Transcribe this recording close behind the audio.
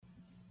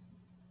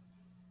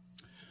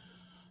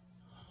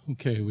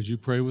Okay, would you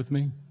pray with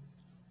me?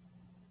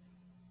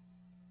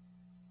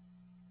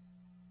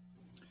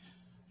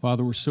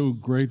 Father, we're so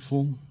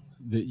grateful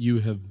that you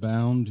have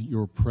bound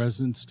your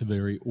presence to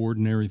very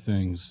ordinary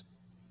things,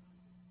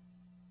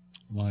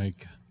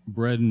 like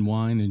bread and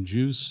wine and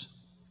juice,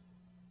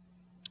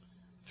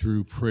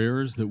 through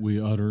prayers that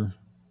we utter,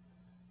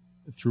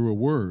 through a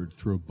word,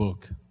 through a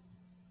book.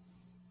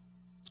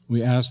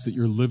 We ask that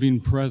your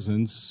living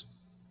presence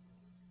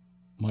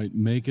might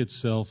make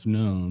itself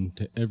known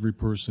to every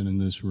person in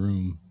this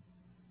room.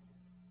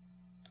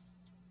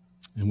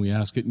 And we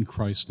ask it in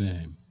Christ's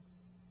name.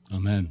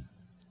 Amen.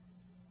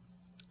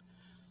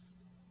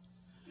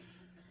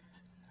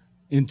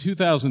 In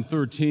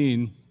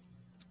 2013,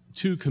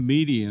 two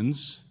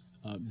comedians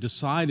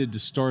decided to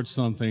start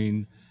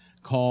something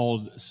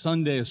called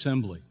Sunday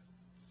Assembly.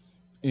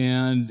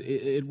 And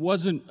it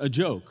wasn't a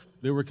joke.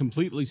 They were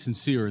completely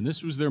sincere, and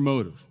this was their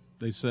motive.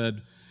 They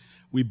said,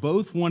 we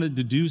both wanted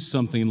to do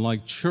something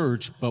like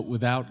church, but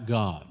without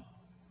God.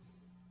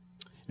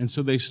 And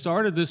so they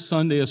started this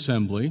Sunday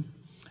Assembly,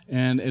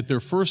 and at their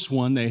first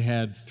one, they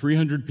had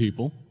 300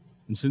 people.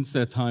 And since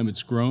that time,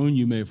 it's grown.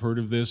 You may have heard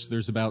of this.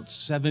 There's about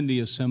 70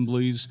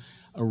 assemblies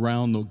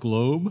around the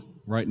globe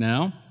right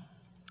now.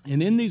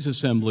 And in these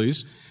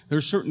assemblies,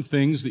 there's certain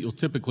things that you'll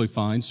typically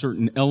find,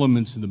 certain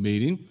elements in the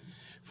meeting.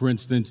 For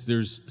instance,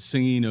 there's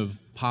singing of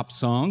pop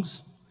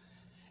songs,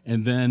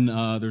 and then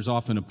there's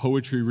often a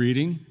poetry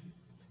reading,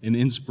 an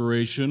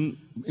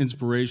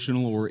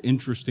inspirational or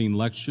interesting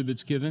lecture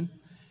that's given.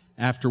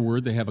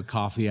 Afterward, they have a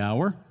coffee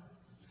hour.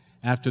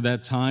 After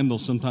that time, they'll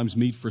sometimes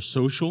meet for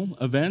social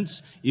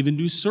events, even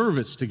do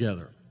service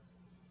together.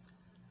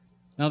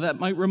 Now, that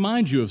might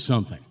remind you of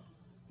something,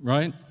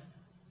 right?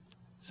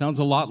 Sounds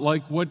a lot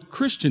like what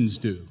Christians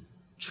do,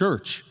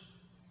 church.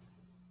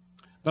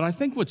 But I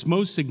think what's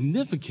most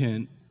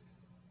significant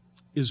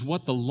is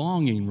what the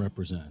longing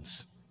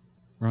represents,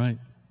 right?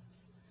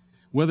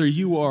 Whether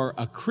you are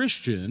a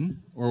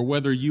Christian or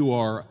whether you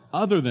are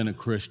other than a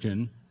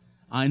Christian,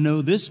 I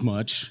know this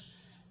much: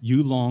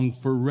 you long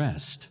for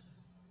rest.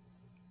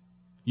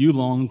 You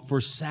long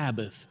for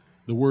Sabbath.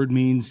 The word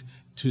means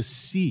to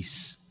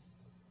cease.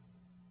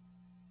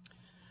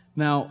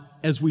 Now,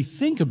 as we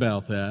think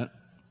about that,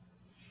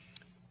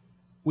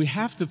 we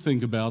have to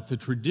think about the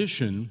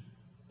tradition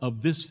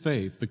of this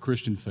faith, the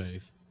Christian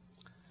faith,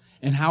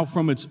 and how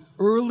from its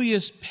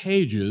earliest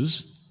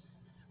pages,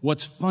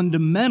 what's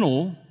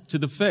fundamental to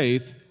the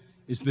faith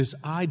is this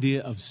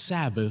idea of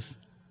Sabbath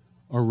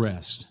or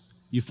rest.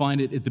 You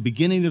find it at the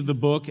beginning of the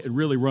book. It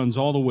really runs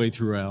all the way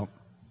throughout.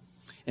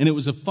 And it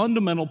was a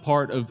fundamental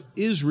part of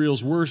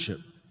Israel's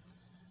worship.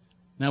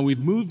 Now,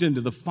 we've moved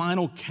into the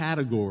final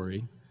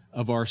category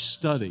of our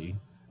study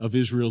of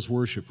Israel's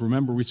worship.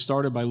 Remember, we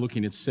started by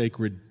looking at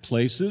sacred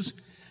places,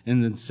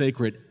 and then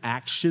sacred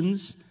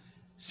actions,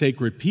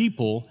 sacred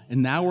people,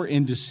 and now we're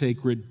into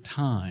sacred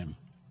time.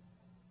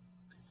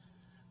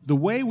 The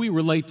way we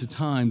relate to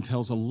time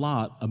tells a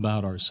lot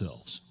about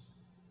ourselves.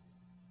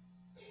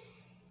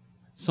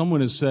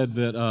 Someone has said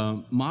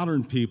that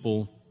modern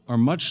people are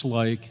much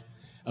like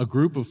a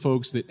group of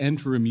folks that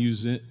enter a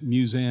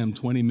museum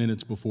 20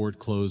 minutes before it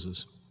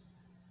closes.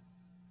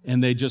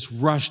 And they just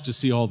rush to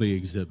see all the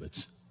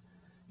exhibits.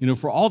 You know,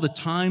 for all the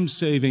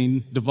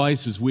time-saving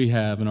devices we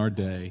have in our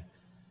day,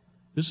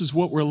 this is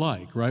what we're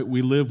like, right?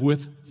 We live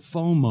with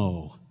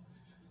FOMO,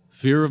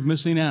 fear of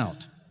missing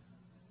out.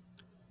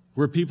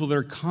 We're people that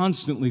are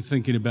constantly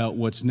thinking about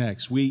what's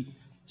next. We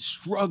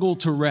struggle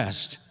to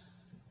rest.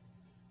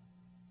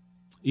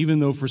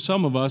 Even though for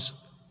some of us,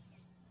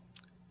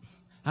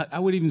 I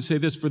would even say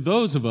this, for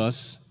those of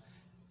us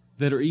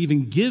that are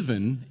even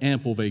given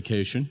ample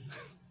vacation,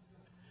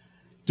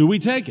 do we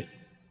take it?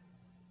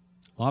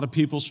 A lot of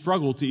people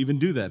struggle to even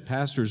do that.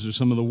 Pastors are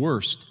some of the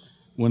worst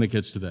when it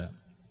gets to that.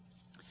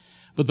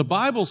 But the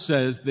Bible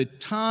says that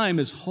time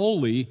is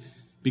holy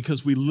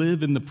because we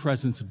live in the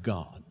presence of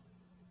God.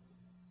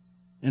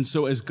 And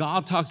so as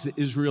God talks to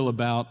Israel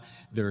about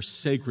their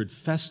sacred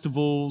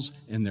festivals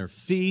and their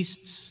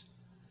feasts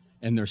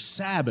and their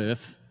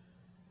Sabbath,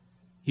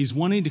 He's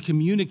wanting to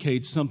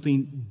communicate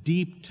something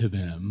deep to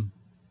them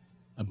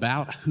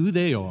about who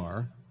they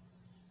are,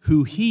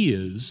 who He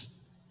is,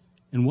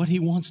 and what He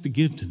wants to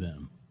give to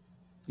them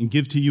and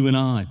give to you and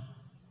I.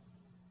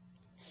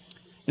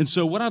 And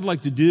so what I'd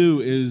like to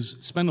do is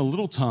spend a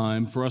little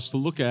time for us to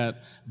look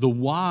at the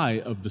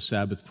why of the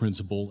Sabbath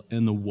principle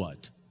and the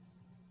what.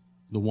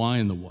 The why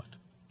and the what.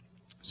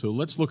 So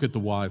let's look at the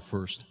why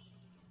first.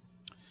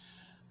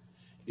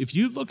 If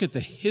you look at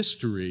the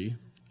history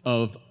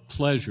of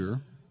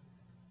pleasure,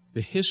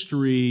 the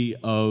history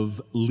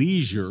of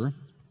leisure,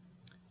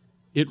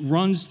 it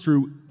runs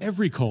through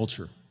every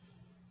culture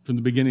from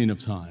the beginning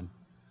of time.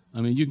 I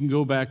mean, you can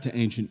go back to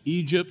ancient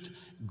Egypt,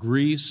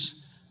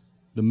 Greece,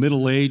 the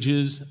Middle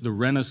Ages, the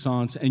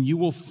Renaissance, and you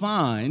will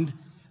find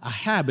a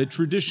habit,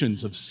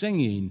 traditions of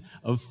singing,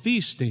 of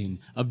feasting,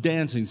 of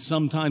dancing.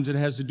 Sometimes it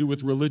has to do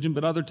with religion,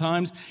 but other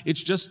times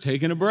it's just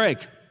taking a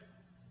break.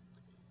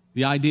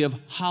 The idea of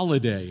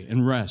holiday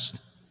and rest.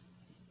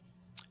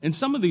 And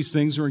some of these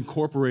things are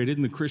incorporated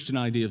in the Christian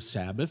idea of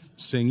Sabbath,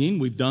 singing.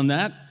 We've done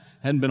that.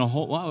 Hadn't been a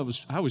whole, well,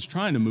 I was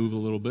trying to move a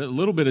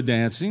little bit of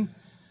dancing,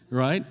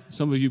 right?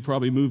 Some of you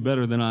probably move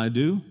better than I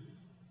do.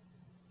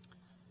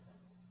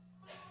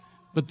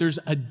 But there's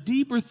a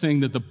deeper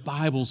thing that the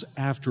Bible's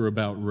after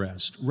about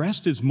rest.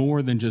 Rest is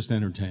more than just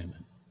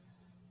entertainment.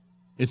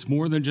 It's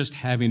more than just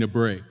having a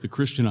break, the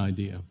Christian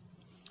idea.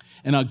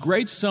 And a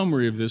great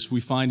summary of this we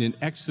find in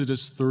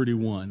Exodus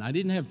 31. I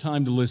didn't have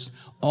time to list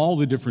all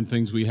the different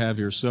things we have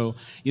here. So,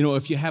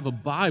 if you have a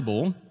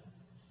Bible,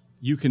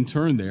 you can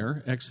turn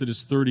there,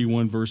 Exodus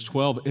 31, verse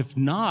 12. If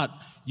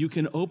not, you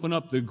can open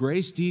up the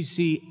Grace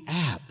DC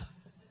app.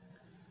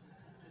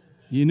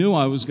 You knew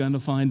I was going to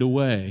find a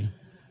way.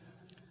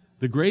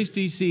 The Grace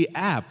DC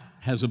app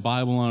has a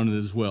Bible on it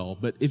as well.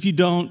 But if you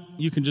don't,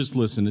 you can just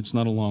listen. It's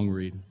not a long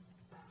read.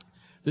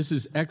 This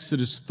is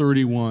Exodus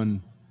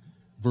 31,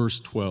 verse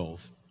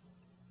 12.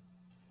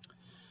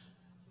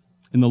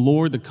 And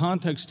the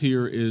context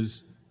here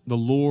is the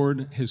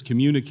Lord has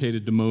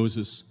communicated to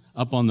Moses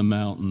up on the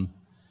mountain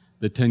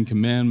the Ten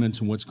Commandments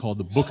and what's called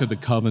the Book of the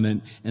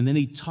Covenant, and then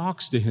he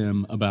talks to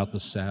him about the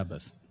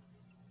Sabbath.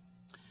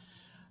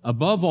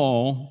 Above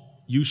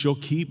all, you shall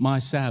keep my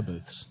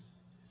Sabbaths.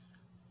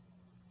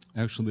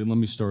 Actually, let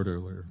me start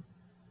earlier.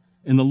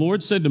 And the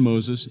Lord said to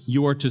Moses,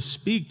 you are to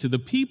speak to the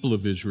people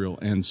of Israel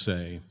and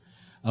say,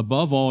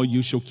 above all,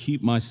 you shall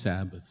keep my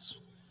Sabbaths.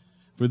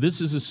 For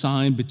this is a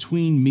sign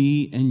between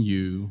me and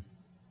you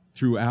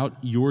throughout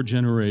your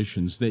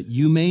generations, that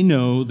you may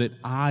know that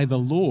I, the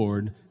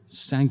Lord,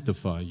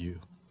 sanctify you.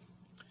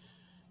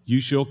 You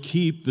shall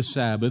keep the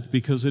Sabbath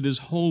because it is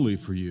holy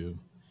for you.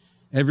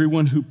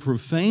 Everyone who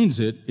profanes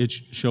it, it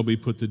shall be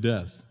put to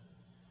death.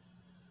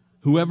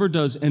 Whoever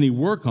does any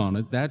work on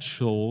it, that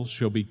soul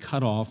shall be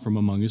cut off from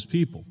among his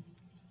people.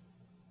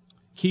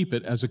 Keep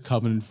it as a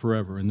covenant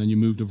forever. And then you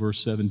move to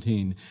verse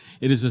 17.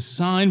 It is a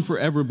sign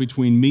forever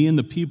between me and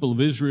the people of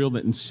Israel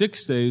that in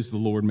 6 days the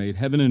Lord made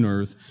heaven and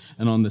earth,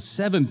 and on the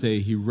seventh day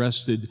he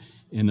rested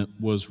and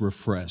was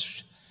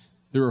refreshed.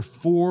 There are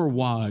 4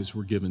 whys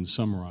we're given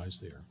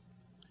summarized there.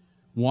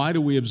 Why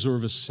do we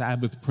observe a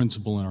Sabbath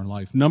principle in our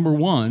life? Number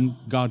 1,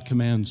 God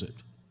commands it.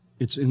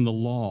 It's in the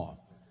law.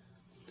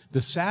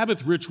 The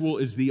Sabbath ritual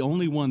is the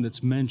only one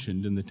that's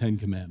mentioned in the Ten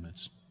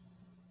Commandments.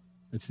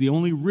 It's the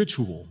only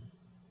ritual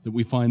that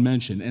we find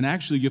mentioned. And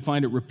actually, you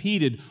find it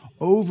repeated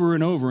over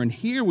and over. And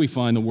here we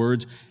find the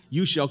words,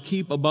 you shall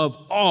keep above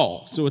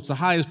all. So it's the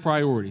highest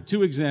priority.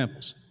 2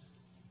 examples.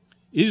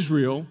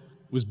 Israel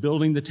was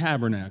building the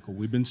tabernacle.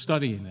 We've been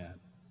studying that.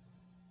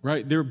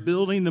 Right? They're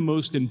building the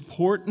most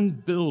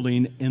important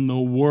building in the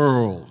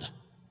world.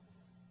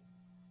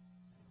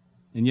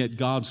 And yet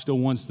God still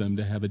wants them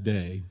to have a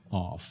day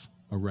off,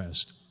 a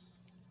rest.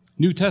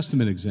 New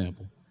Testament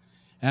example.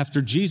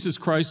 After Jesus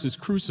Christ is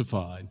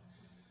crucified,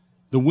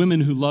 the women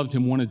who loved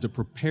him wanted to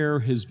prepare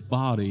his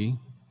body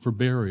for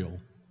burial.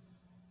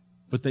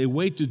 But they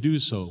wait to do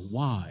so.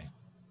 Why?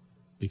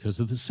 Because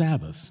of the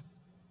Sabbath.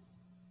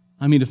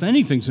 I mean, if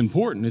anything's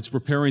important, it's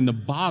preparing the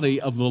body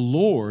of the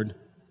Lord,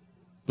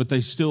 but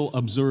they still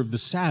observe the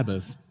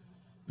Sabbath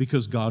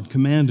because God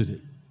commanded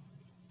it.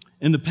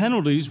 And the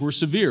penalties were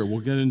severe.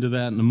 We'll get into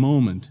that in a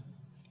moment.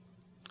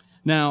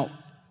 Now,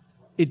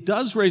 it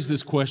does raise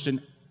this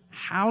question,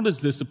 how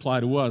does this apply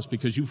to us?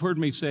 Because you've heard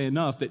me say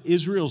enough that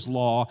Israel's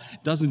law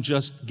doesn't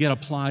just get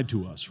applied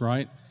to us,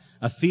 right?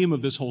 A theme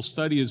of this whole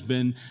study has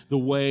been the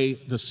way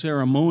the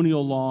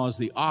ceremonial laws,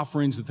 the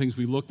offerings, the things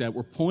we looked at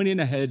were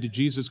pointing ahead to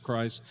Jesus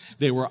Christ.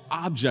 They were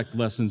object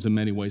lessons in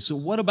many ways. So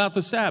what about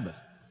the Sabbath?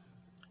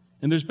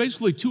 And there's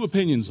basically 2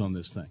 opinions on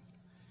this thing.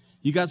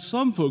 You got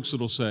some folks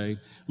that'll say,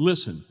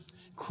 listen,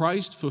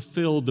 Christ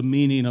fulfilled the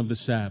meaning of the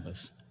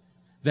Sabbath.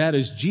 That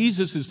is,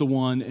 Jesus is the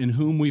one in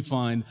whom we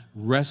find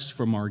rest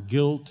from our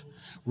guilt,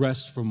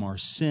 rest from our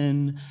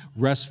sin,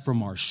 rest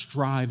from our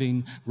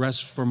striving,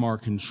 rest from our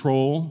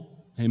control.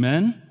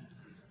 Amen?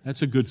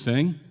 That's a good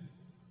thing.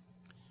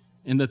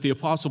 And that the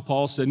Apostle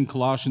Paul said in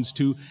Colossians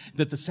 2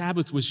 that the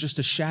Sabbath was just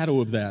a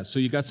shadow of that. So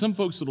you got some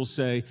folks that'll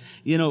say,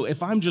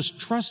 if I'm just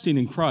trusting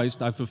in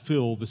Christ, I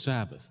fulfill the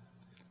Sabbath.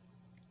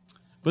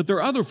 But there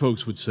are other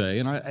folks would say,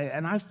 and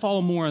I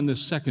fall more on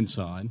this second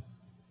side,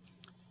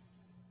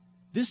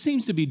 this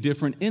seems to be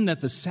different in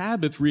that the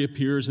Sabbath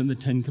reappears in the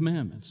Ten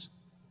Commandments.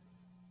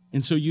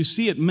 And so you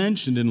see it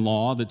mentioned in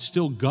law that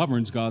still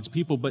governs God's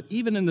people, but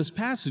even in this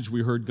passage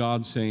we heard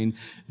God saying,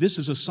 this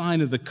is a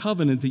sign of the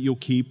covenant that you'll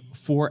keep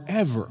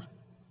forever.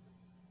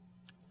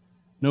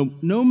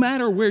 No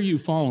matter where you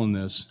fall in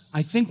this,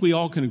 I think we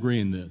all can agree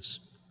in this.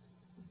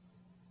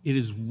 It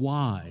is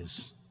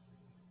wise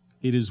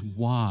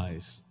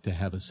to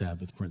have a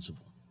Sabbath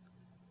principle.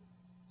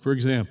 For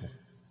example,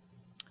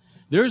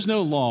 there's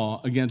no law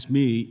against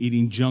me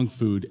eating junk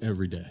food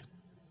every day.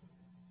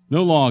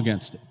 No law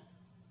against it.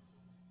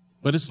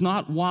 But it's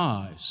not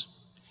wise.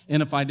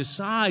 And if I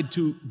decide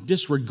to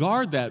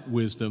disregard that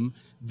wisdom,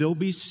 there'll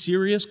be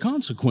serious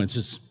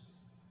consequences.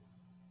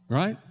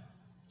 Right?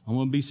 I'm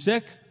going to be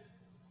sick.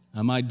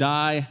 I might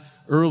die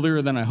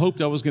earlier than I hoped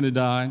I was going to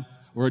die.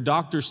 Or a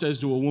doctor says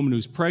to a woman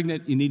who's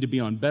pregnant, you need to be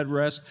on bed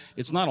rest.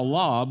 It's not a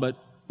law, but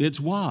it's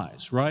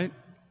wise, right?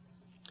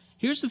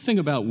 Here's the thing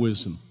about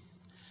wisdom.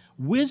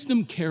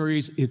 Wisdom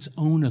carries its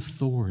own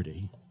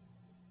authority.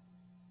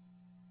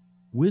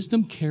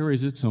 Wisdom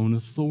carries its own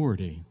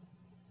authority.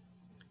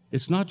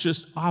 It's not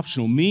just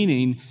optional,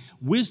 meaning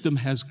wisdom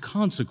has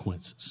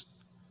consequences.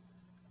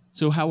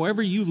 So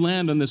however you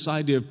land on this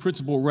idea of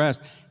principle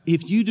rest,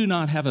 if you do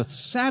not have a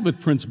Sabbath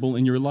principle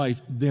in your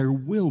life, there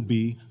will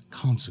be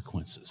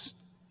consequences.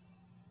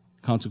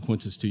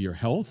 Consequences to your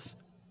health,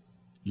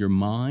 your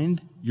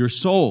mind, your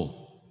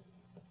soul.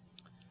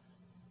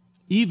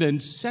 Even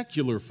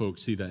secular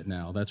folks see that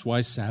now. That's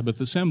why Sabbath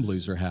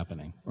assemblies are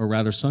happening, or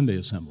rather Sunday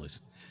assemblies.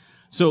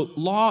 So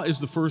law is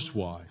the first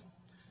why.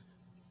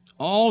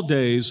 All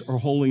days are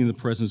holy in the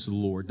presence of the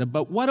Lord.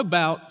 But what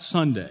about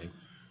Sunday?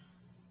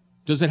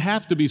 Does it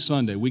have to be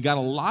Sunday? We got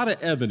a lot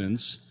of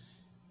evidence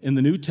in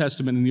the New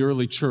Testament in the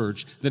early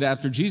church that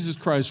after Jesus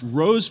Christ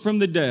rose from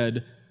the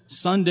dead,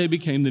 Sunday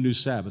became the new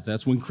Sabbath.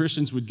 That's when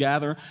Christians would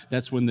gather.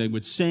 That's when they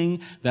would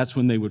sing. That's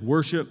when they would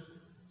worship.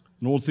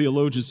 An old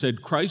theologian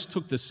said, Christ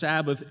took the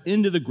Sabbath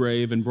into the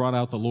grave and brought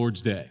out the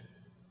Lord's Day.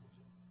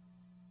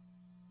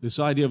 This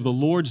idea of the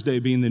Lord's Day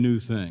being the new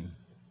thing.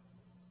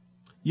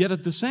 Yet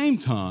at the same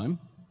time,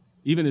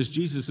 even as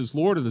Jesus is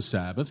Lord of the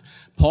Sabbath,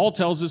 Paul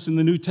tells us in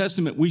the New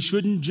Testament we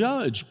shouldn't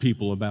judge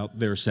people about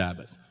their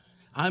Sabbath.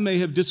 I may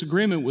have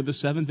disagreement with the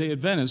Seventh-day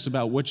Adventist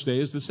about which day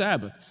is the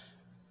Sabbath.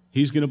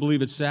 He's going to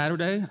believe it's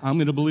Saturday. I'm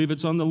going to believe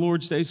it's on the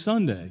Lord's Day,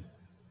 Sunday.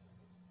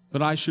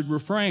 But I should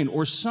refrain.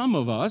 Or some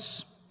of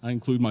us, I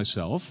include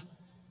myself,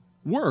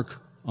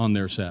 work on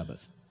their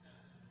Sabbath.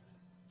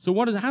 So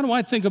how do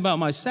I think about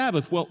my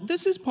Sabbath? Well,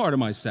 this is part of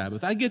my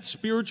Sabbath. I get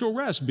spiritual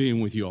rest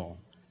being with you all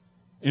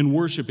and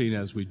worshiping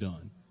as we've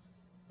done.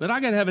 But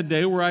I got to have a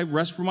day where I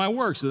rest from my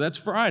work, so that's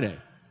Friday.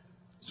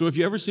 So if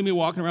you ever see me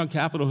walking around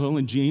Capitol Hill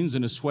in jeans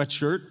and a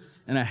sweatshirt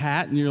and a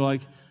hat, and you're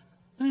like,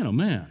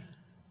 man,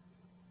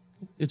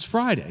 it's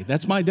Friday.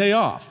 That's my day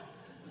off,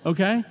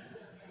 okay?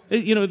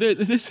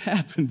 This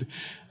happened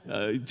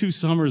 2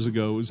 summers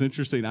ago. It was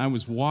interesting. I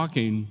was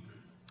walking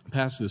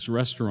past this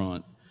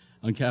restaurant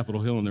on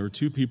Capitol Hill, and there were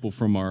 2 people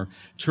from our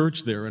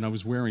church there, and I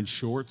was wearing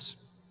shorts.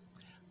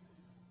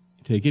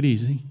 Take it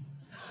easy.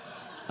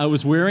 I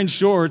was wearing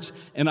shorts,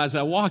 and as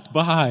I walked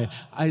by,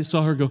 I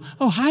saw her go,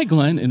 "Oh, hi,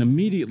 Glenn," and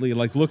immediately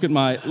look at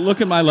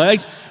my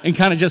legs and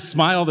kind of just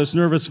smile this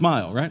nervous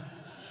smile, right?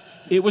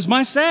 It was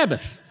my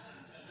Sabbath.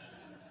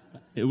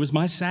 It was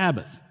my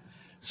Sabbath.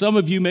 Some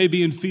of you may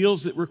be in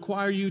fields that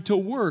require you to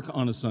work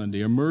on a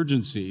Sunday,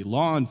 emergency,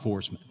 law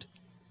enforcement.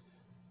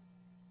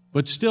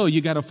 But still,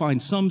 you got to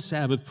find some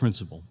Sabbath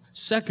principle.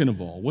 Second of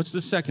all, what's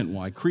the second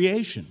why?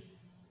 Creation.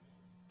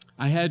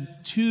 I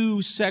had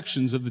 2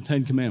 sections of the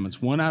 10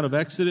 Commandments, one out of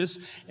Exodus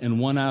and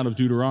one out of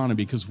Deuteronomy,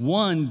 because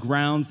one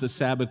grounds the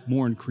Sabbath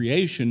more in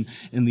creation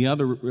and the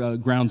other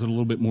grounds it a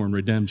little bit more in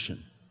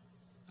redemption.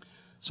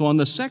 So on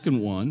the second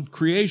one,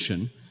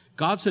 creation,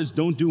 God says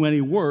don't do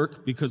any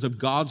work because of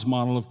God's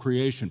model of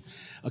creation.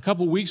 A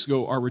couple weeks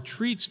ago, our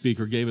retreat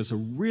speaker gave us a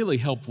really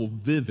helpful,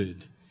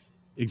 vivid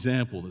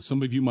example that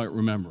some of you might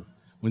remember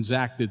when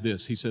Zach did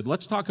this. He said,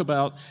 let's talk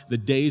about the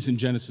days in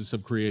Genesis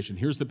of creation.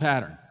 Here's the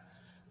pattern.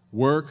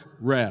 Work,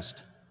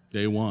 rest,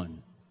 day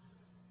 1.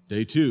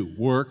 Day 2,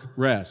 work,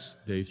 rest.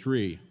 Day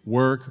 3,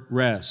 work,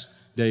 rest.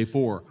 Day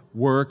 4,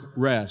 work,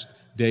 rest.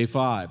 Day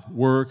 5,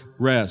 work,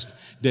 rest.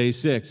 Day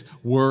 6,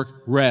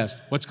 work, rest.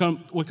 What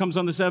comes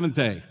on the 7th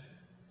day?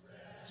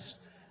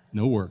 Rest.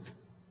 No work.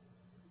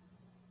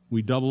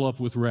 We double up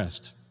with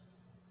rest.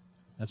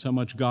 That's how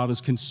much God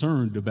is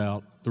concerned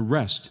about the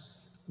rest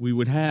we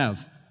would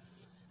have.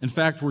 In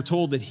fact, we're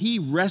told that He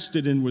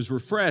rested and was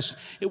refreshed.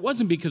 It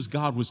wasn't because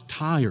God was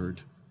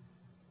tired.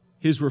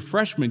 His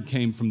refreshment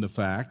came from the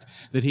fact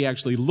that He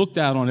actually looked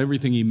out on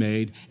everything He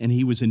made and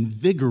He was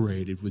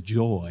invigorated with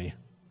joy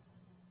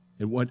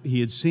at what He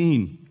had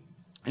seen.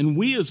 And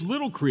we as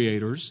little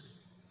creators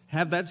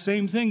have that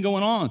same thing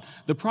going on.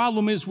 The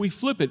problem is we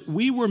flip it.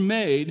 We were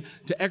made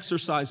to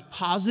exercise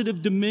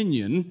positive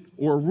dominion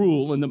or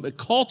rule and to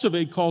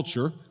cultivate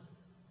culture.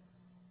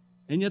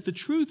 And yet the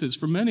truth is,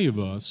 for many of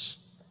us,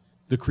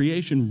 the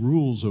creation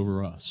rules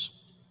over us.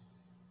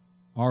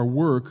 Our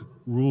work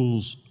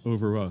rules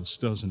over us,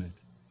 doesn't it?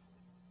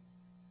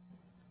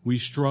 We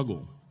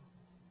struggle.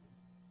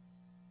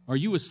 Are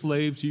you a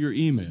slave to your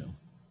email?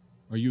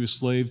 Are you a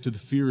slave to the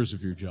fears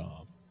of your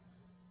job?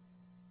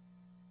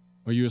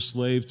 Are you a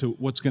slave to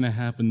what's going to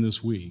happen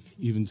this week,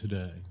 even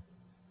today?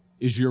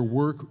 Is your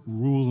work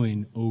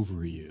ruling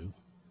over you?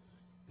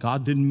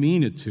 God didn't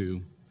mean it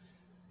to.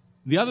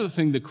 The other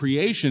thing, the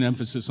creation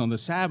emphasis on the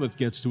Sabbath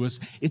gets to us,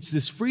 it's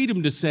this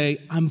freedom to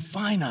say, I'm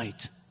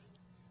finite.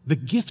 The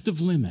gift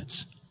of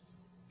limits.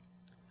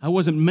 I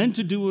wasn't meant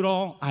to do it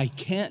all. I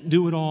can't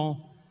do it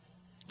all.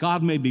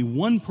 God made me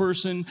one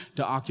person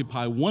to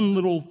occupy one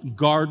little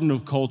garden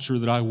of culture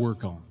that I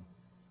work on.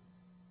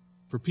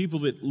 For people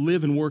that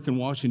live and work in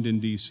Washington,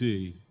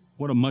 D.C.,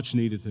 what a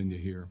much-needed thing to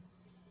hear.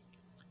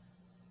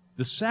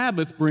 The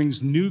Sabbath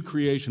brings new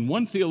creation.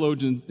 One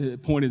theologian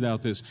pointed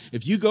out this.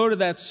 If you go to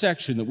that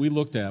section that we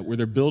looked at where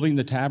they're building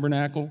the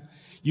tabernacle,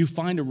 you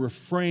find a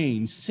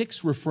refrain,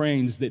 6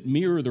 refrains that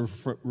mirror the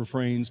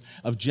refrains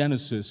of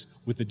Genesis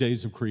with the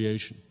days of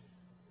creation.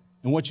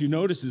 And what you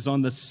notice is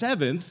on the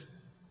 7th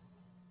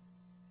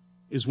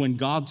is when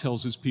God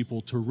tells his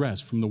people to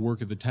rest from the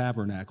work of the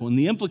tabernacle. And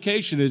the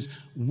implication is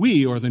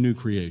we are the new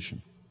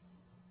creation.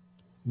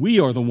 We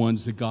are the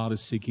ones that God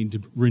is seeking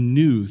to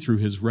renew through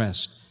his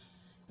rest.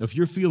 If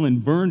you're feeling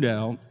burned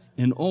out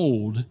and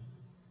old,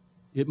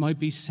 it might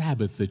be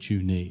Sabbath that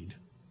you need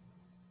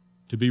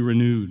to be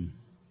renewed.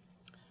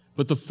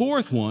 But the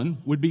 4th one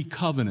would be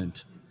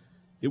covenant.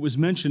 It was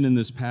mentioned in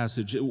this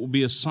passage. It will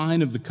be a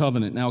sign of the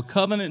covenant. Now, a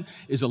covenant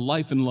is a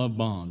life and love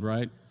bond,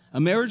 right?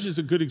 A marriage is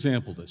a good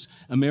example of this.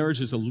 A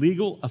marriage is a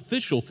legal,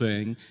 official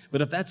thing,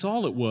 but if that's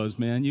all it was,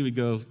 man, you would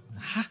go,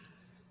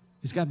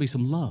 there's got to be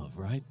some love,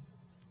 right?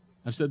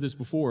 I've said this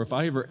before. If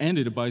I ever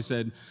ended it by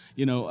said,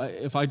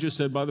 if I just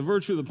said by the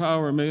virtue of the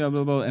power of blah,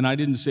 blah, blah, and I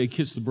didn't say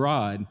kiss the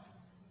bride,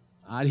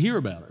 I'd hear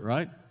about it,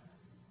 right?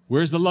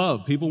 Where's the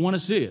love? People want to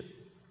see it.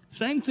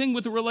 Same thing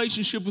with the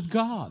relationship with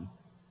God.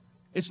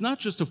 It's not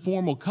just a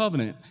formal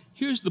covenant.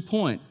 Here's the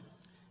point.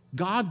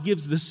 God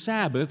gives the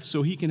Sabbath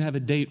so he can have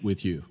a date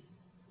with you.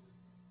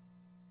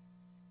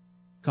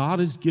 God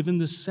has given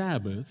the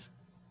Sabbath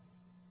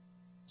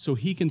so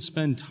he can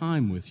spend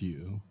time with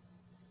you,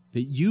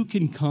 that you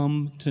can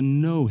come to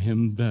know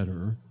him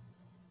better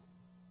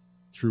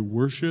through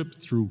worship,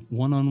 through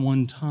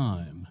one-on-one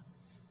time.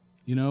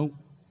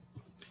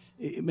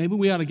 Maybe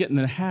we ought to get in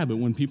the habit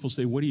when people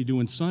say, what are you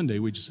doing Sunday?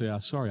 We just say,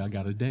 sorry, I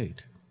got a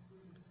date.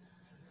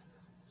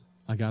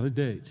 I got a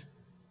date.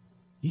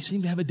 You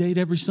seem to have a date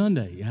every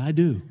Sunday. Yeah, I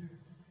do.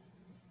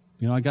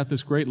 I got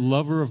this great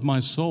lover of my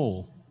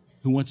soul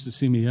who wants to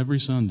see me every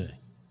Sunday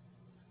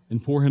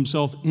and pour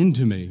himself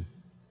into me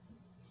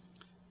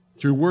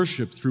through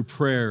worship, through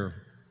prayer.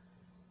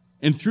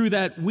 And through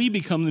that, we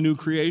become the new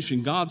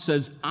creation. God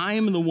says, I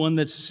am the one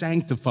that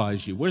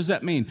sanctifies you. What does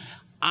that mean?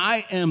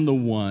 I am the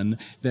one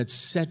that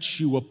sets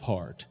you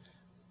apart.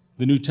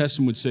 The New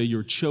Testament would say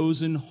you're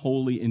chosen,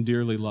 holy, and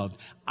dearly loved.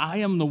 I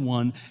am the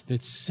one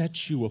that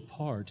sets you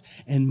apart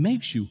and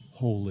makes you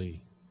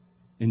holy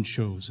and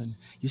chosen.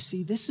 You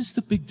see, this is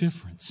the big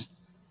difference.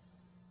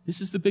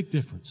 This is the big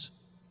difference.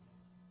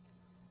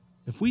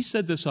 If we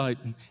said this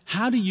item,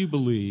 how do you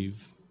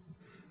believe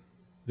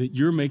that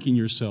you're making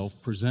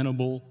yourself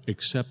presentable,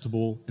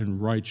 acceptable,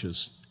 and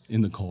righteous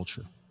in the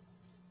culture?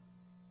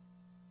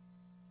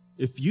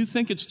 If you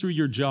think it's through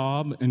your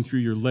job and through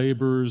your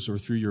labors or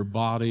through your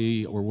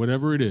body or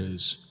whatever it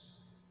is,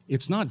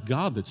 it's not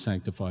God that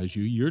sanctifies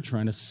you. You're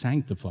trying to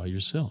sanctify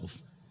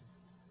yourself.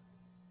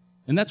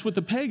 And that's what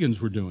the pagans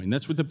were doing.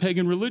 That's what the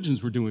pagan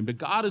religions were doing. But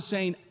God is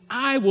saying,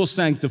 I will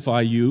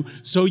sanctify you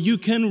so you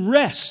can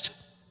rest.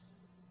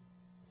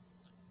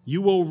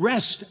 You will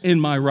rest in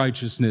my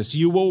righteousness.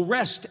 You will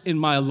rest in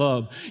my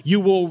love. You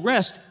will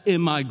rest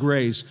in my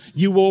grace.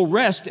 You will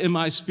rest in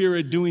my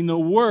Spirit doing the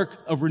work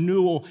of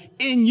renewal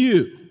in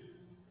you.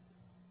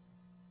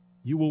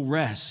 You will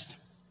rest.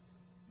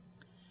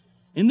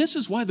 And this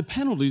is why the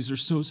penalties are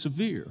so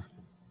severe.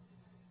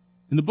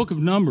 In the book of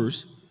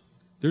Numbers,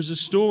 there's a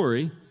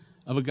story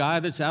of a guy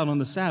that's out on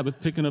the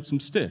Sabbath picking up some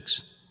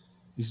sticks.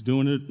 He's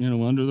doing it,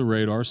 under the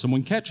radar.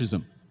 Someone catches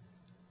him.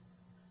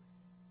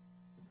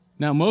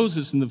 Now,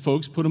 Moses and the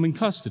folks put him in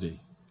custody,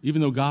 even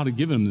though God had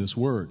given him this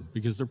word,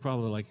 because they're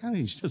probably like,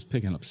 he's just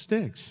picking up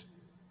sticks.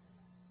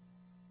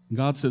 And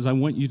God says, I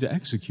want you to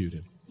execute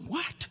him.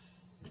 What?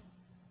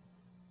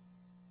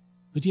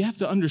 But you have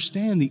to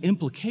understand the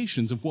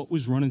implications of what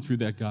was running through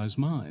that guy's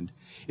mind.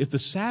 If the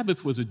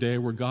Sabbath was a day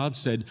where God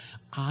said,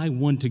 I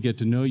want to get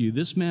to know you,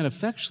 this man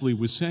effectually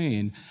was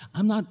saying,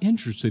 I'm not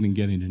interested in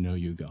getting to know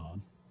you, God.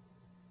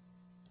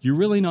 You're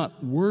really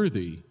not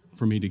worthy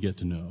for me to get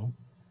to know.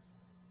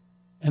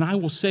 And I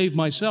will save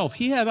myself.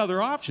 He had other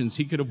options.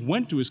 He could have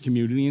went to his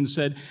community and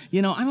said,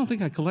 I don't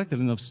think I collected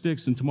enough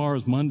sticks, and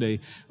tomorrow's Monday,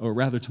 or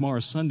rather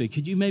tomorrow's Sunday.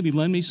 Could you maybe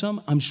lend me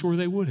some? I'm sure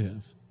they would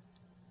have.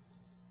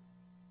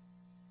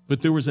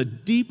 But there was a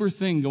deeper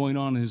thing going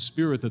on in his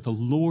spirit that the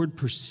Lord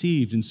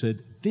perceived and said,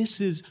 this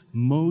is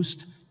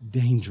most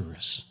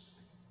dangerous,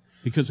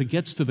 because it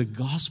gets to the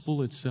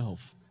gospel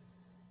itself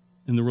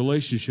and the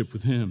relationship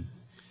with him.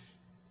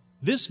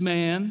 This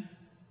man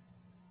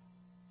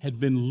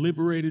had been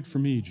liberated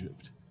from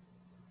Egypt.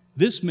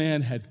 This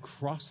man had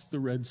crossed the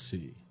Red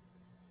Sea.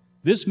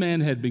 This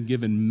man had been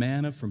given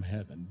manna from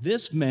heaven.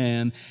 This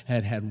man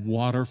had had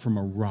water from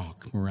a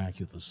rock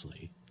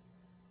miraculously.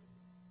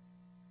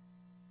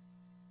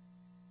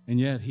 And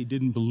yet he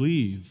didn't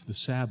believe the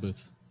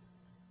Sabbath.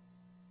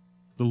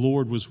 The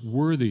Lord was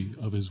worthy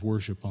of his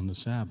worship on the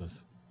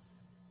Sabbath.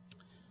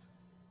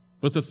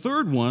 But the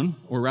third one,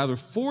 or rather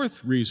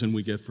fourth reason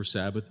we get for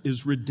Sabbath,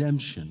 is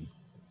redemption.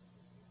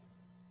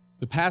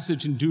 The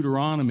passage in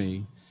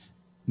Deuteronomy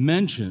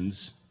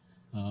mentions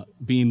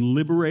being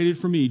liberated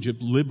from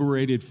Egypt,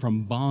 liberated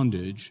from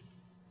bondage,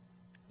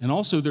 and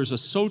also there's a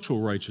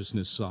social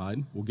righteousness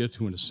side we'll get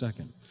to in a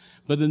second.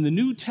 But in the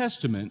New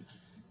Testament,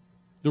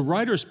 the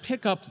writers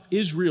pick up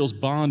Israel's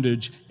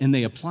bondage and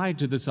they apply it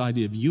to this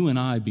idea of you and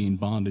I being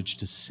bondage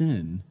to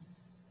sin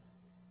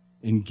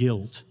and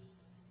guilt.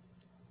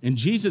 And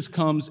Jesus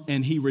comes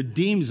and he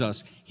redeems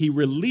us. He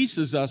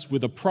releases us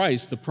with a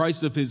price, the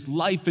price of his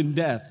life and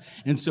death.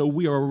 And so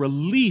we are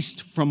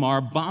released from our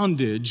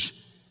bondage.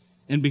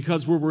 And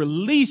because we're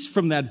released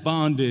from that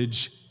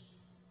bondage,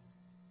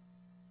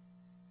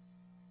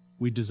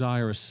 we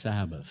desire a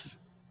Sabbath.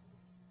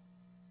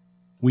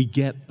 We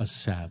get a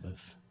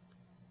Sabbath.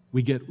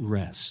 We get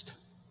rest.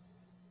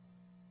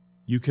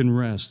 You can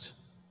rest.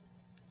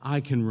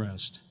 I can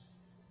rest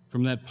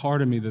from that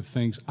part of me that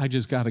thinks, I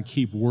just got to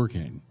keep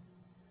working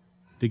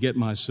to get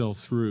myself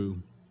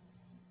through.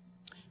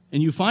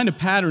 And you find a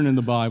pattern in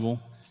the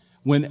Bible.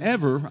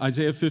 Whenever,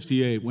 Isaiah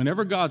 58,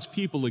 whenever God's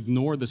people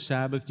ignore the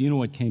Sabbath, do you know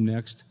what came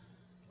next?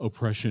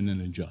 Oppression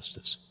and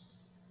injustice.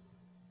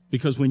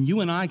 Because when you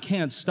and I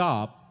can't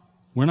stop,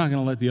 we're not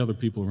going to let the other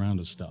people around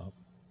us stop.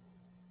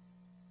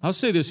 I'll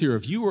say this here.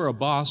 If you are a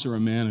boss or a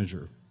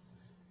manager,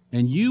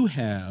 and you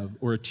have,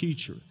 or a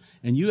teacher,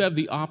 and you have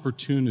the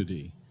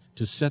opportunity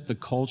to set the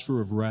culture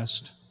of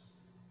rest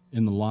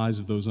in the lives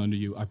of those under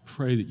you, I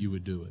pray that you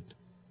would do it.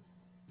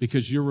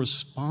 Because you're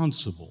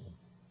responsible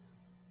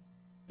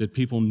that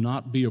people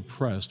not be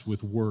oppressed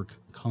with work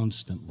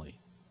constantly.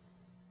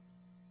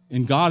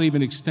 And God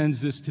even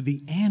extends this to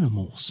the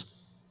animals.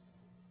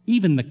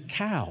 Even the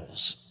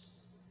cows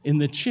and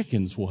the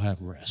chickens will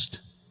have rest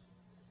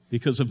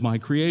because of my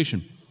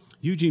creation.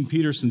 Eugene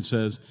Peterson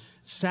says,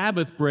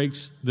 Sabbath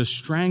breaks the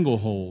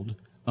stranglehold,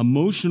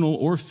 emotional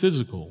or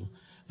physical,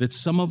 that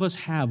some of us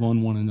have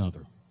on one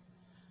another.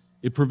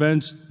 It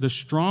prevents the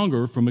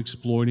stronger from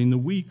exploiting the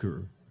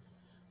weaker,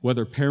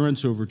 whether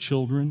parents over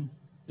children,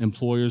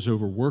 employers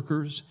over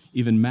workers,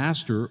 even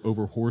master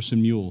over horse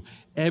and mule.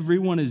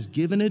 Everyone is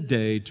given a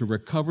day to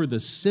recover the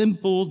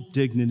simple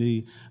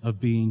dignity of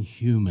being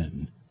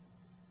human.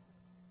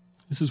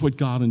 This is what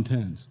God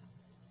intends.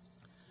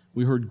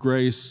 We heard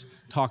Grace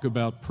talk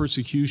about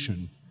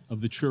persecution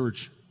of the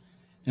church.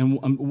 And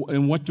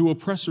what do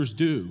oppressors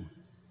do?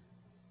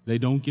 They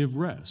don't give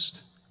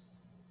rest.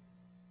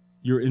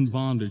 You're in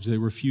bondage. They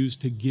refuse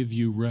to give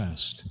you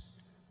rest.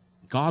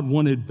 God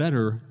wanted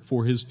better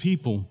for his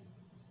people.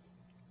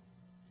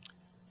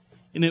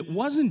 And it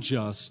wasn't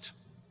just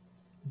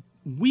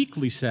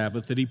weekly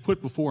Sabbath that he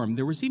put before him.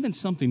 There was even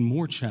something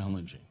more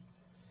challenging.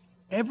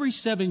 Every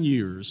 7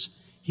 years,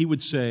 he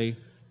would say,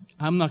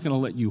 I'm not going to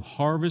let you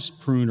harvest,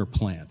 prune, or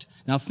plant.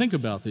 Now think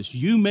about this.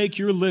 You make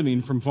your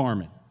living from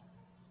farming.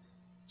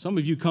 Some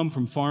of you come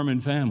from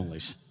farming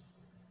families.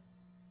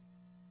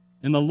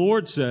 And the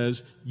Lord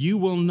says, you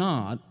will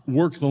not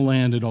work the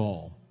land at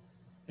all.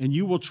 And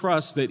you will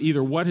trust that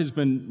either what has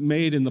been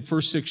made in the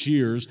first 6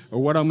 years or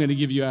what I'm going to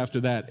give you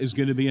after that is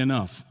going to be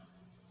enough.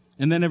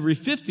 And then every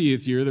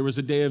 50th year, there was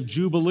a day of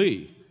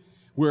Jubilee,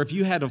 where if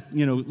you had to,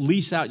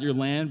 lease out your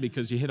land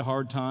because you hit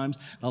hard times,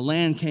 the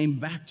land came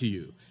back to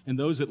you. And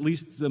those that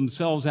leased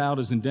themselves out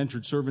as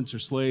indentured servants or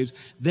slaves,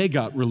 they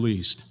got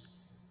released.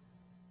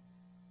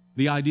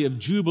 The idea of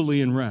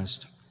Jubilee and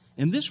rest.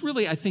 And this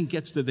really, I think,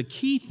 gets to the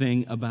key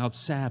thing about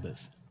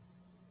Sabbath.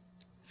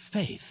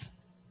 Faith.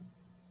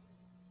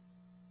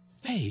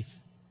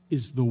 Faith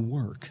is the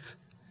work.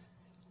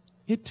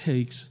 It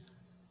takes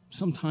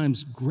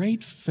sometimes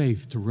great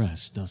faith to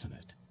rest, doesn't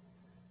it?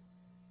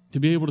 To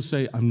be able to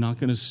say, I'm not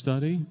going to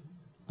study.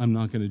 I'm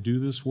not going to do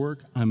this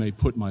work. I may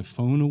put my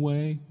phone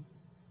away.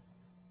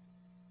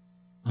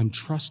 I'm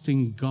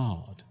trusting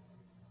God.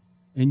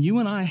 And you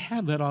and I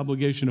have that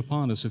obligation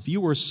upon us. If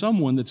you are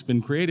someone that's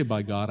been created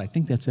by God, I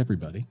think that's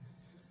everybody.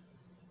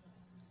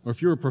 Or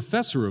if you're a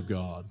professor of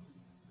God,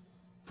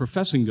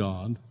 professing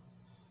God,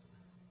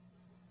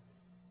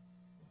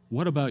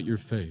 what about your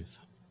faith?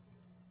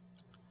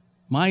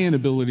 My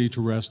inability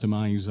to rest and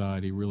my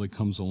anxiety really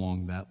comes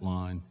along that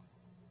line.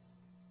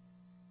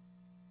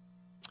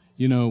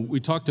 We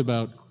talked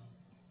about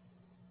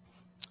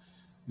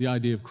the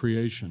idea of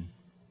creation.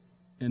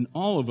 And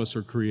all of us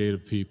are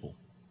creative people.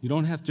 You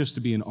don't have just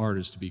to be an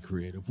artist to be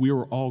creative. We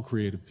are all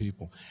creative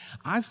people.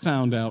 I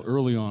found out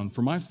early on,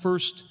 for my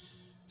first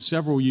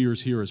several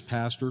years here as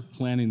pastor,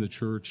 planning the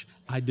church,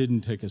 I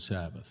didn't take a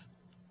Sabbath.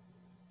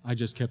 I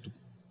just kept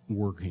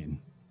working.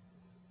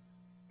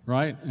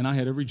 Right? And I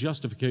had every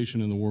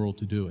justification in the world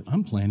to do it.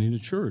 I'm planning a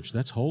church.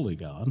 That's holy,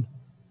 God.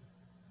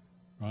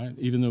 Right?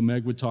 Even though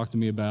Meg would talk to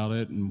me about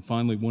it, and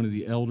finally one of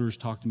the elders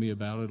talked to me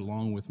about it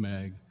along with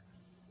Meg.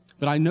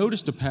 But I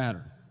noticed a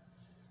pattern.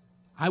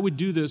 I would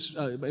do this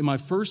in my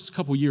first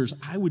couple years.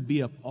 I would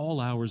be up all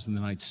hours in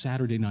the night,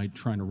 Saturday night,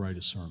 trying to write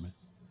a sermon.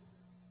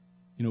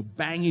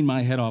 Banging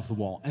my head off the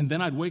wall. And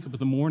then I'd wake up in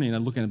the morning and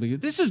I'd look at it and be,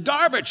 this is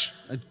garbage.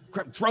 I'd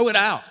throw it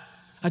out.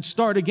 I'd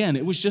start again.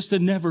 It was just a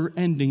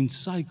never-ending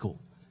cycle.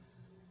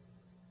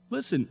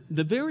 Listen,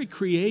 the very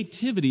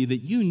creativity that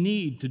you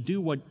need to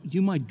do what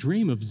you might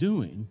dream of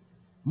doing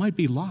might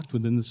be locked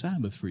within the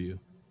Sabbath for you.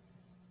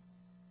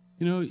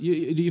 Do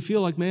you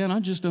feel like, man, I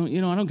just don't,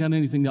 I don't got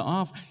anything to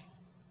offer.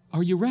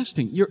 Are you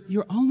resting?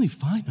 You're only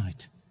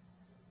finite.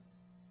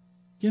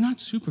 You're not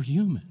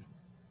superhuman.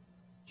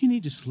 You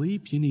need to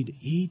sleep. You need to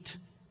eat.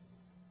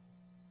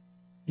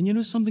 And you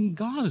know something?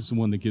 God is the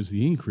one that gives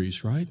the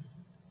increase, right?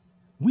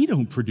 We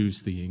don't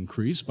produce the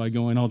increase by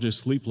going, I'll just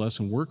sleep less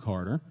and work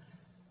harder.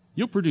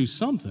 You'll produce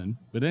something,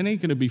 but it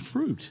ain't going to be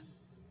fruit.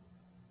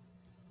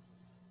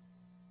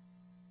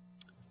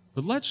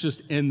 But let's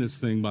just end this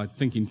thing by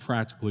thinking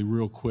practically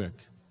real quick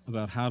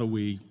about how do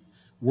we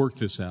work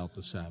this out,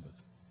 the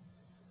Sabbath.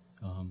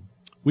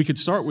 We could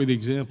start with the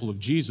example of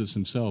Jesus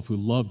himself, who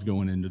loved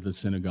going into the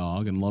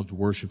synagogue and loved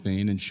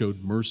worshiping and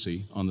showed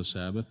mercy on the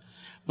Sabbath.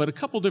 But a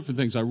couple different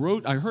things. I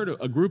heard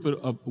a group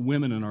of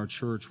women in our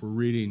church were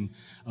reading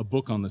a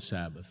book on the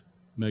Sabbath.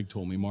 Meg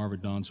told me, Marva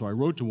Dawn. So I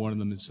wrote to one of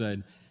them and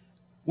said,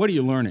 what are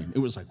you learning? It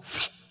was like,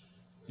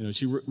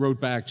 she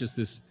wrote back just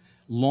this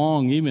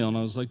long email, and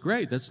I was like,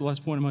 great, that's the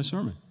last point of my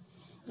sermon.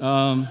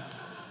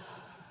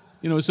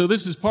 So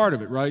this is part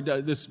of it, right?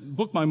 This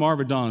book by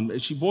Marva Dawn,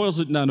 she boils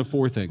it down to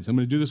four things. I'm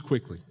going to do this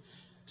quickly.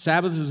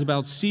 Sabbath is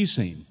about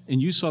ceasing,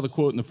 and you saw the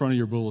quote in the front of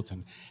your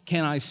bulletin.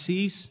 Can I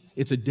cease?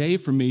 It's a day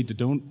for me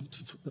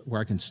where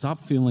I can stop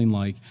feeling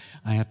like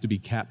I have to be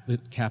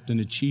Captain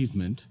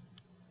Achievement,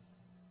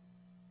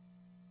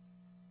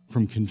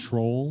 from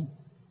control,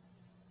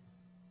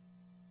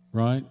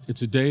 right?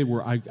 It's a day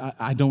where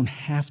I don't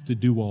have to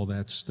do all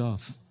that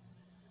stuff,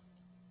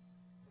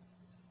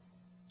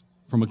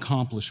 from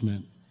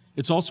accomplishment.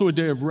 It's also a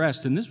day of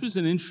rest, and this was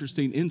an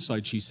interesting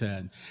insight she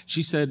said.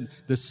 She said,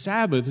 the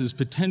Sabbath is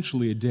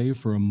potentially a day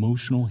for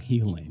emotional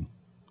healing.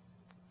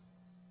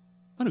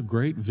 What a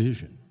great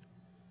vision.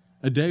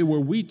 A day where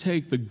we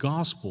take the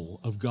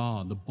gospel of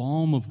God, the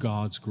balm of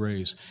God's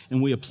grace,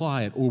 and we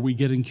apply it, or we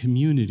get in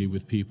community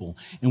with people,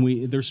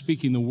 and they're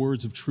speaking the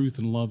words of truth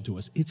and love to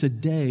us. It's a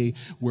day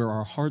where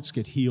our hearts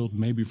get healed,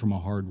 maybe from a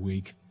hard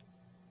week,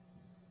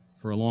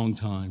 for a long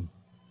time.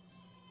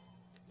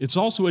 It's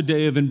also a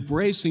day of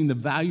embracing the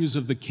values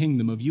of the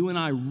kingdom, of you and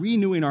I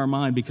renewing our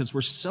mind, because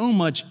we're so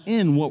much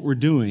in what we're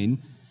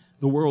doing,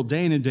 the world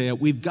day in and day out.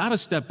 We've got to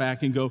step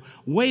back and go,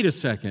 wait a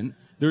second,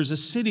 there's a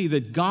city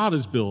that God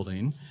is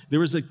building.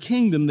 There is a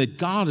kingdom that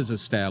God has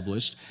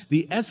established.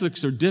 The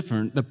ethics are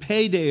different. The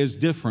payday is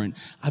different.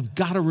 I've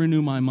got to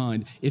renew my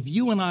mind. If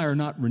you and I are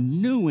not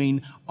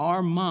renewing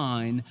our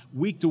mind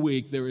week to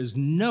week, there is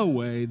no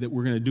way that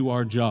we're going to do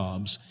our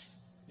jobs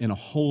in a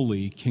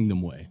holy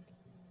kingdom way.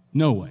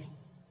 No way.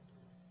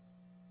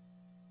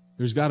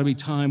 There's got to be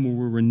time where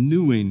we're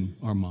renewing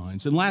our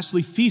minds. And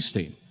lastly,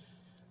 feasting.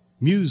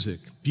 Music,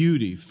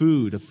 beauty,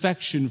 food,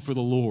 affection for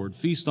the Lord.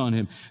 Feast on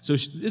Him. So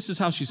this is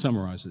how she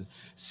summarizes it.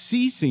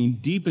 Ceasing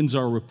deepens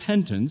our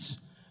repentance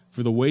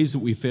for the ways that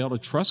we fail to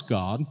trust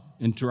God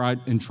and try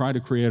to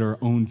create our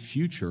own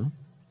future.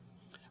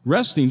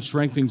 Resting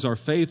strengthens our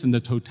faith in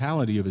the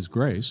totality of His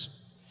grace.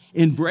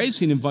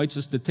 Embracing invites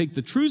us to take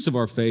the truths of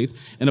our faith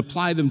and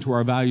apply them to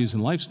our values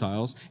and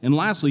lifestyles. And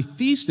lastly,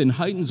 feasting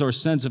heightens our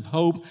sense of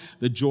hope,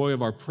 the joy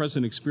of our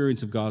present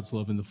experience of God's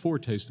love, and the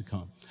foretaste to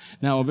come.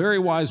 Now, a very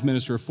wise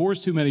minister, if four is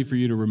too many for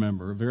you to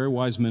remember, a very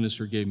wise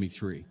minister gave me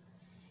three.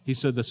 He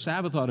said the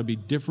Sabbath ought to be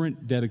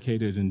different,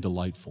 dedicated, and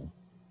delightful.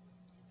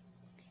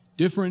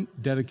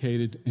 Different,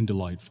 dedicated, and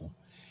delightful.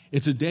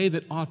 It's a day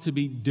that ought to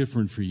be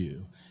different for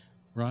you,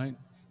 right?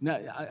 Now,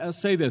 I'll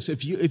say this.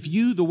 If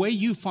you the way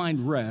you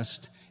find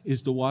rest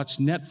is to watch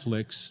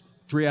Netflix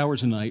 3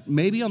 hours a night,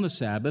 maybe on the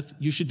Sabbath,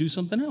 you should do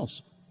something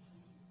else.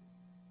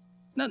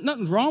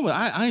 Nothing's wrong with it.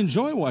 I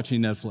enjoy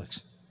watching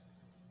Netflix.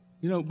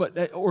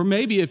 But or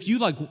maybe if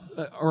you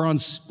are on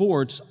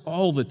sports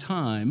all the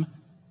time,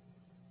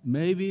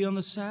 maybe on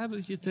the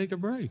Sabbath you take a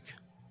break.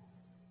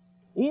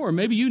 Or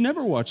maybe you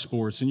never watch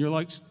sports and you're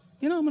like,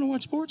 I'm going to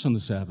watch sports on the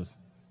Sabbath.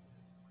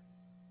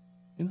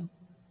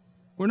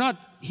 We're not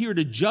here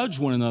to judge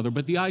one another,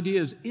 but the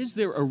idea is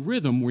there a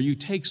rhythm where you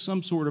take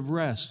some sort of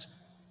rest?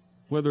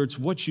 Whether it's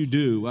what you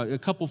do. A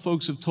couple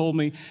folks have told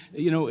me,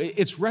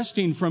 it's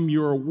resting from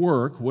your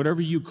work, whatever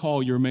you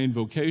call your main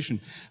vocation.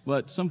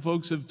 But some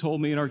folks have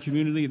told me in our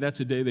community that's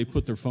a day they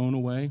put their phone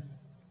away.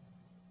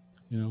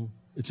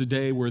 It's a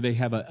day where they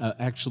have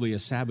actually a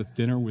Sabbath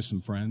dinner with some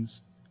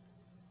friends.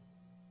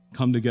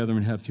 Come together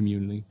and have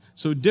community.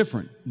 So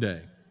different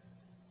day.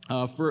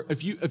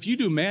 If you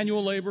do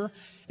manual labor,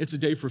 it's a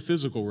day for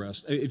physical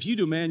rest. If you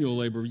do manual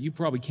labor, you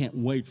probably can't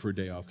wait for a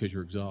day off because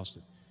you're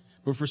exhausted.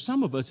 But for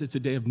some of us, it's a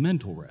day of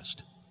mental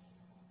rest.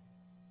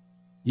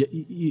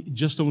 You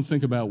just don't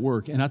think about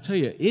work. And I'll tell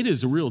you, it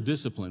is a real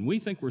discipline. We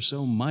think we're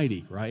so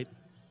mighty, right?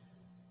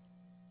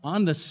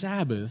 On the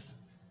Sabbath,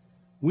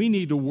 we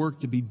need to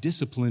work to be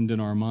disciplined in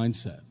our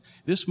mindset.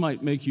 This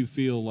might make you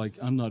feel like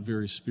I'm not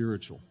very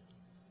spiritual,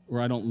 or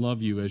I don't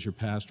love you as your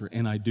pastor,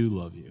 and I do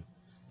love you.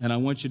 And I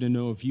want you to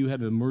know if you had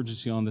an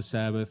emergency on the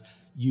Sabbath,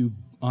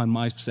 on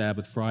my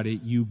Sabbath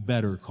Friday, you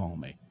better call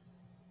me.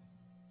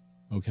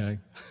 Okay?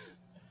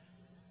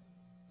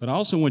 But I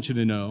also want you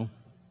to know,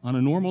 on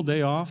a normal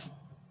day off,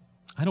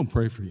 I don't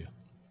pray for you.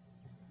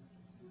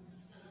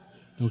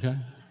 Okay?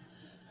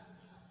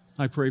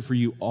 I pray for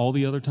you all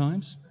the other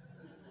times.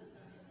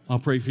 I'll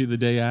pray for you the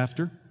day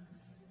after.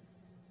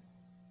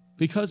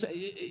 Because,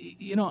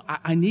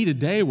 I need a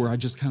day where I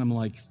just kind of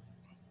like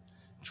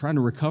trying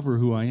to recover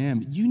who I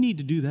am. You need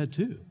to do that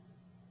too,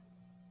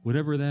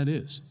 whatever that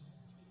is.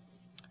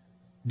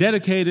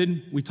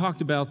 Dedicated, we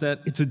talked about that.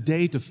 It's a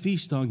day to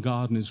feast on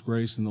God and His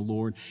grace and the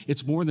Lord.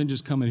 It's more than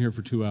just coming here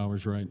for 2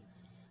 hours, right?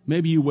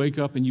 Maybe you wake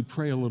up and you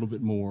pray a little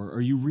bit more,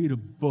 or you read a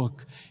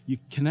book, you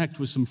connect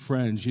with some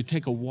friends, you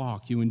take a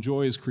walk, you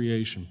enjoy His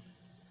creation.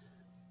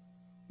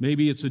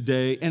 Maybe it's a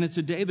day, and it's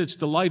a day that's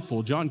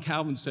delightful. John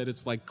Calvin said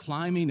it's like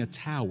climbing a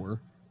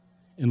tower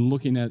and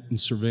looking at and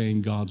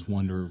surveying God's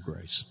wonder of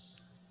grace.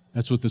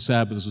 That's what the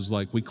Sabbath is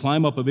like. We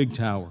climb up a big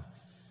tower.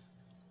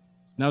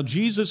 Now,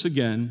 Jesus,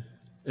 again,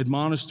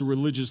 admonished the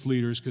religious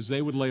leaders because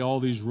they would lay all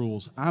these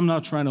rules. I'm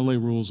not trying to lay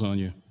rules on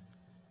you.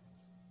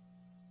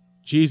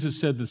 Jesus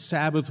said the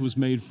Sabbath was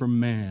made for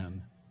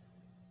man.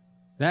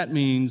 That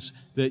means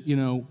that,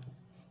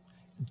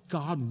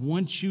 God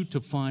wants you to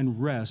find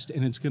rest,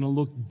 and it's going to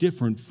look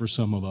different for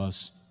some of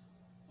us,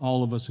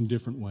 all of us in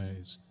different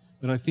ways.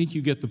 But I think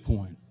you get the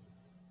point.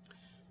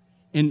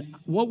 And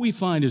what we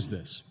find is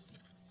this.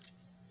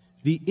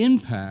 The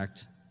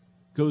impact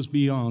goes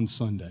beyond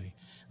Sunday.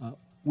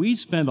 We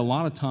spend a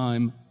lot of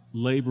time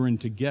laboring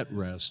to get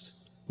rest,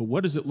 but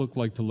what does it look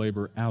like to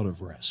labor out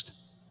of rest?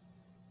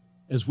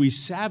 As we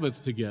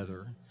Sabbath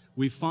together,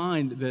 we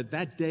find that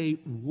that day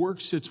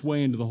works its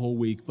way into the whole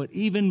week, but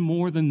even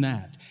more than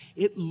that,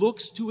 it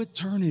looks to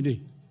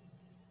eternity.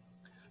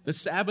 The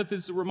Sabbath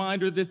is a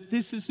reminder that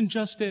this isn't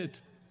just it.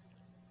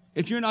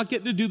 If you're not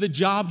getting to do the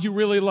job you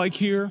really like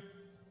here,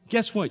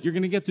 guess what? You're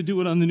going to get to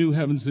do it on the new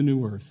heavens, the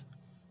new earth.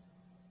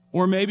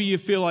 Or maybe you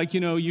feel like,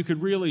 you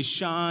could really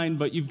shine,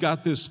 but you've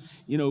got this,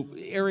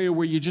 area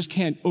where you just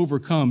can't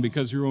overcome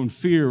because of your own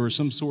fear or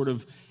some sort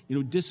of,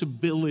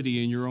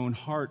 disability in your own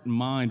heart and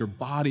mind or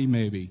body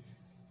maybe.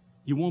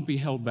 You won't be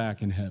held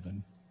back in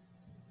heaven.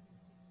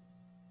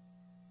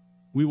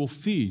 We will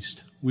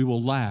feast, we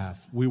will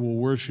laugh, we will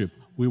worship,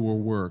 we will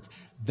work.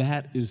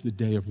 That is the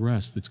day of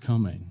rest that's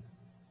coming.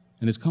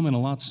 And it's coming a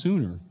lot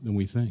sooner than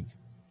we think.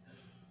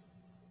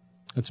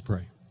 Let's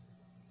pray.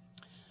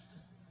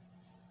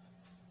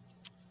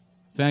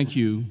 Thank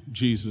you,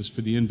 Jesus,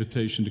 for the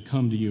invitation to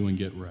come to you and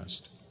get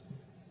rest.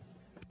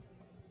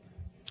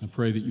 I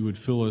pray that you would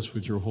fill us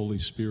with your Holy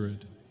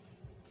Spirit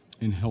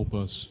and help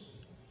us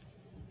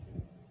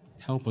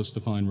to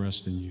find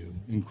rest in you.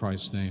 In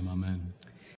Christ's name, amen.